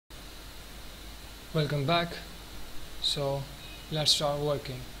Welcome back. So let's start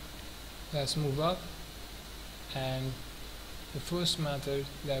working. Let's move up, and the first method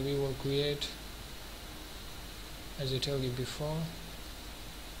that we will create, as I told you before,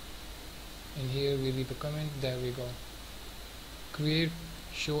 in here we leave a comment. There we go. Create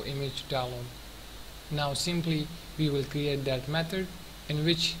show image dialog. Now simply we will create that method in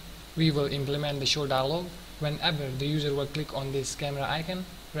which we will implement the show dialog whenever the user will click on this camera icon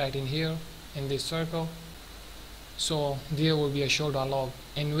right in here in this circle. So there will be a show dialog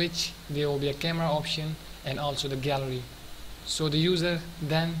in which there will be a camera option and also the gallery, so the user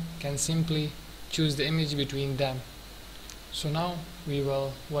then can simply choose the image between them. So now we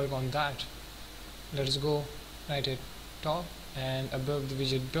will work on that. Let's go right at top and above the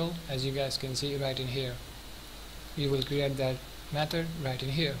widget build, as you guys can see right in here. We will create that method right in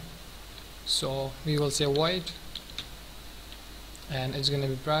here. So we will say void, and it's going to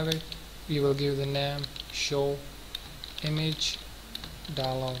be private. We will give the name show image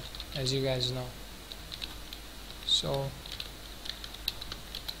dialog, as you guys know. So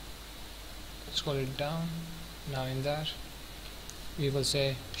scroll it down. Now in that we will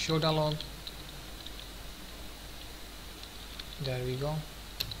say show dialog. There we go.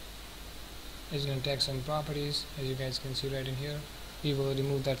 It's going to take some properties, as you guys can see right in here. We will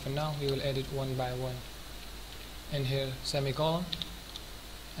remove that for now. We will edit one by one. In here semicolon,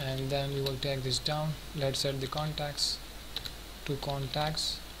 and then we will take this down. Let's set the contacts to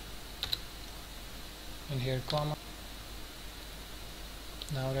contacts. In here comma.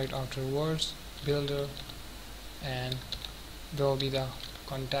 Now right after words builder, and there will be the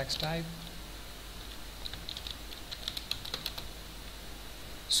contacts type.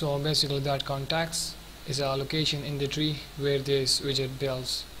 So basically that contacts is a location in the tree where this widget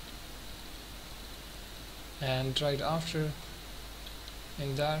builds. And right after,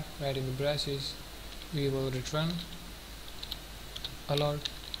 in there, right in the braces, we will return alert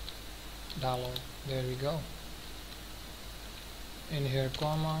dialog. There we go. In here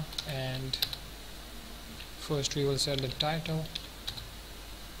comma, and first we will set the title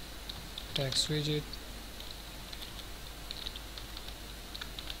text widget.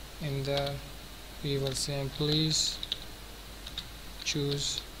 In there we will say please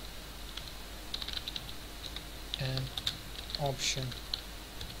choose an option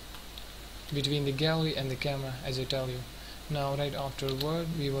between the gallery and the camera, as I tell you. Now right afterward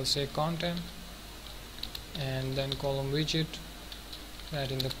we will say content, and then column widget.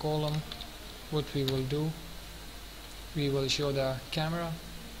 Right in the column, what we will do, we will show the camera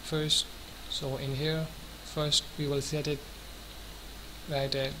first. So in here first we will set it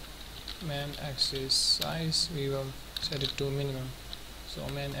right at main axis size. We will set it to minimum. So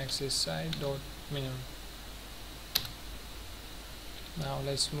main axis size dot minimum. Now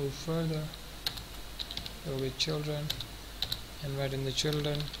let's move further. Go with children, and right in the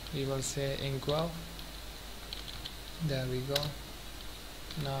children we will say inkwell. There we go.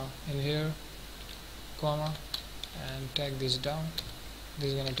 Now in here comma, and tag this down. This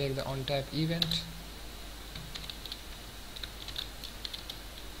is going to take the on tap event.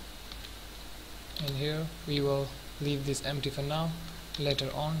 In here we will leave this empty for now. Later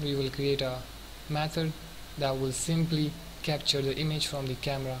on we will create a method that will simply capture the image from the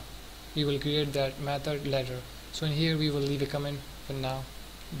camera. We will create that method later. So in here we will leave a comment for now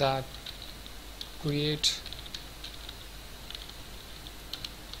that create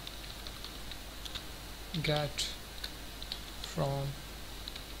get from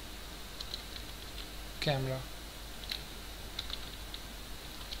camera.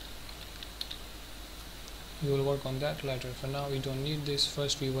 We will work on that later. For now we don't need this.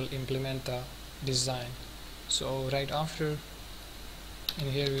 First we will implement the design. So right after,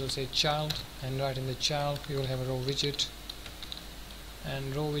 in here we will say child, and right in the child we will have a row widget.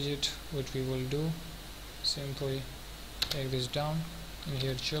 And row widget, what we will do, simply take this down. In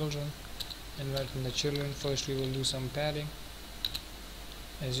here children, and right in the children first we will do some padding.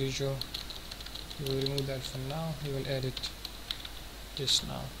 As usual we will remove that for now. We will edit this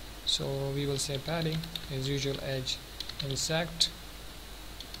now. So we will say padding, as usual edge insect.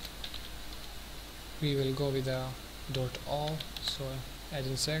 We will go with a dot all. So edge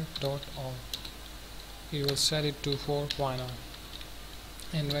insect dot all. We will set it to 4. Why not?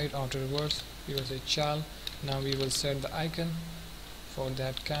 And right afterwards we will say child. Now we will set the icon for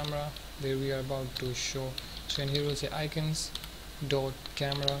that camera where we are about to show. So in here we will say icons dot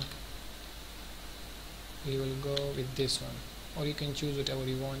camera. We will go with this one, or you can choose whatever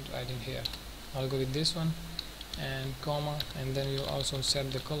you want right in here. I'll go with this one, and comma, and then you also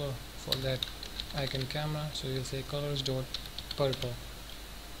set the color for that icon camera. So you'll say colors dot purple.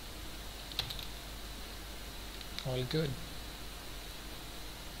 All good.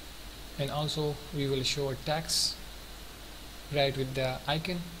 And also we will show a text right with the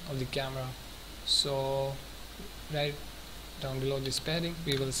icon of the camera. So right down below this padding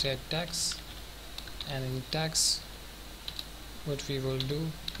we will set text, and in text what we will do,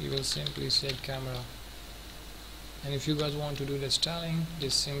 we will simply set camera. And if you guys want to do the styling,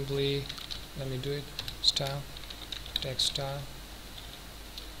 just simply, let me do it, style, text style,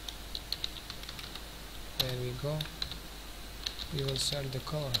 there we go. We will set the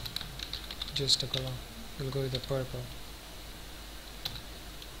color, just the color, we'll go with the purple.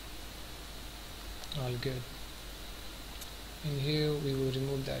 All good. In here we will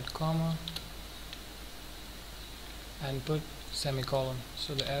remove that comma and put semicolon,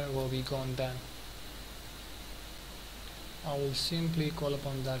 so the error will be gone then. I will simply call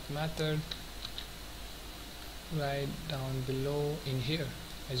upon that method right down below in here.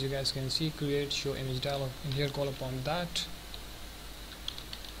 As you guys can see, create show image dialog. In here call upon that,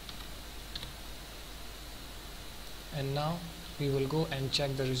 and now we will go and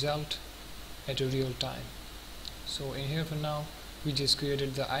check the result at a real time. So in here for now we just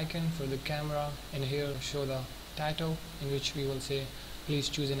created the icon for the camera, and here show the title in which we will say please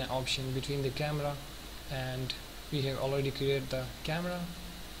choose an option between the camera, and we have already created the camera.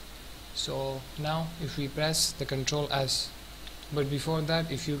 So now if we press the Control S, but before that,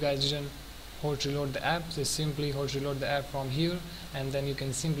 if you guys didn't hot reload the app, just simply hot reload the app from here, and then you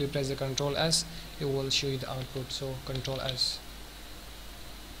can simply press the Control S, it will show you the output. So Control S,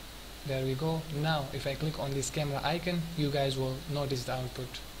 there we go. Now if I click on this camera icon, you guys will notice the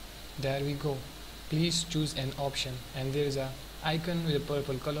output. There we go, please choose an option, and there is a icon with a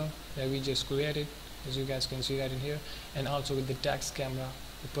purple color that we just created, as you guys can see right in here, and also with the text camera,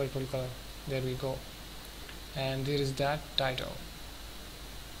 the purple color, there we go. And there is that title,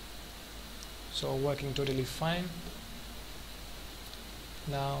 so working totally fine.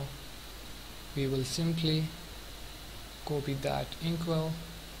 Now we will simply copy that inkwell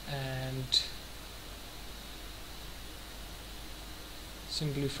and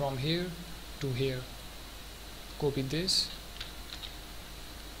simply from here to here copy this,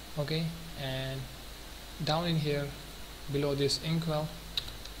 okay, and down in here below this inkwell,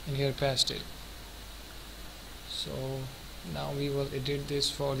 in here paste it. So now we will edit this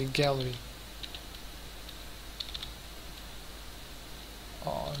for the gallery,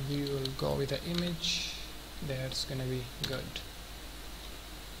 or we will go with the image. That's gonna be good,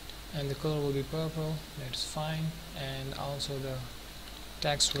 and the color will be purple, that's fine, and also the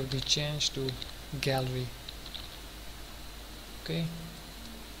text will be changed to gallery. Okay,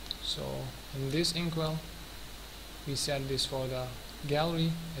 so in this inkwell we set this for the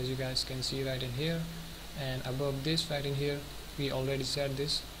gallery, as you guys can see right in here, and above this right in here we already set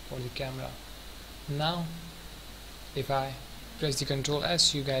this for the camera. Now if I press the Control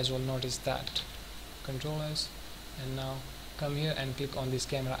S, you guys will notice that Control S, and now come here and click on this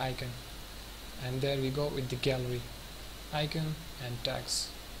camera icon, and there we go with the gallery icon and text.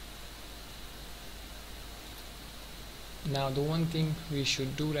 Now the one thing we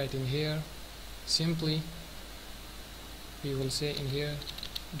should do right in here, simply we will say in here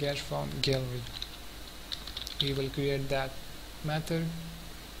get from gallery. We will create that method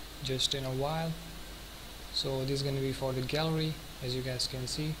just in a while. So this is going to be for the gallery, as you guys can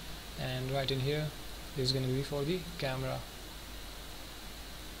see, and right in here this is going to be for the camera.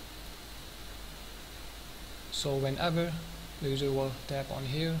 So whenever the user will tap on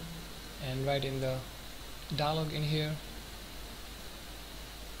here and write in the dialog in here,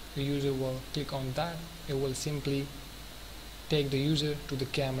 the user will click on that, it will simply take the user to the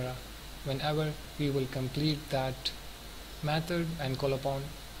camera. Whenever we will complete that method and call upon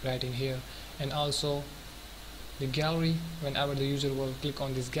right in here, and also the gallery, whenever the user will click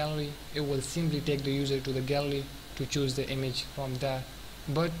on this gallery, it will simply take the user to the gallery to choose the image from there.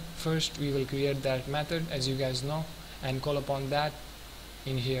 But first we will create that method, as you guys know, and call upon that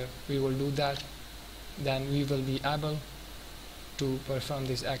in here. We will do that, then we will be able to perform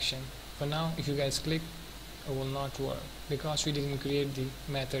this action. For now, if you guys click, it will not work because we didn't create the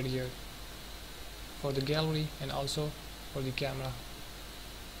method here for the gallery and also for the camera.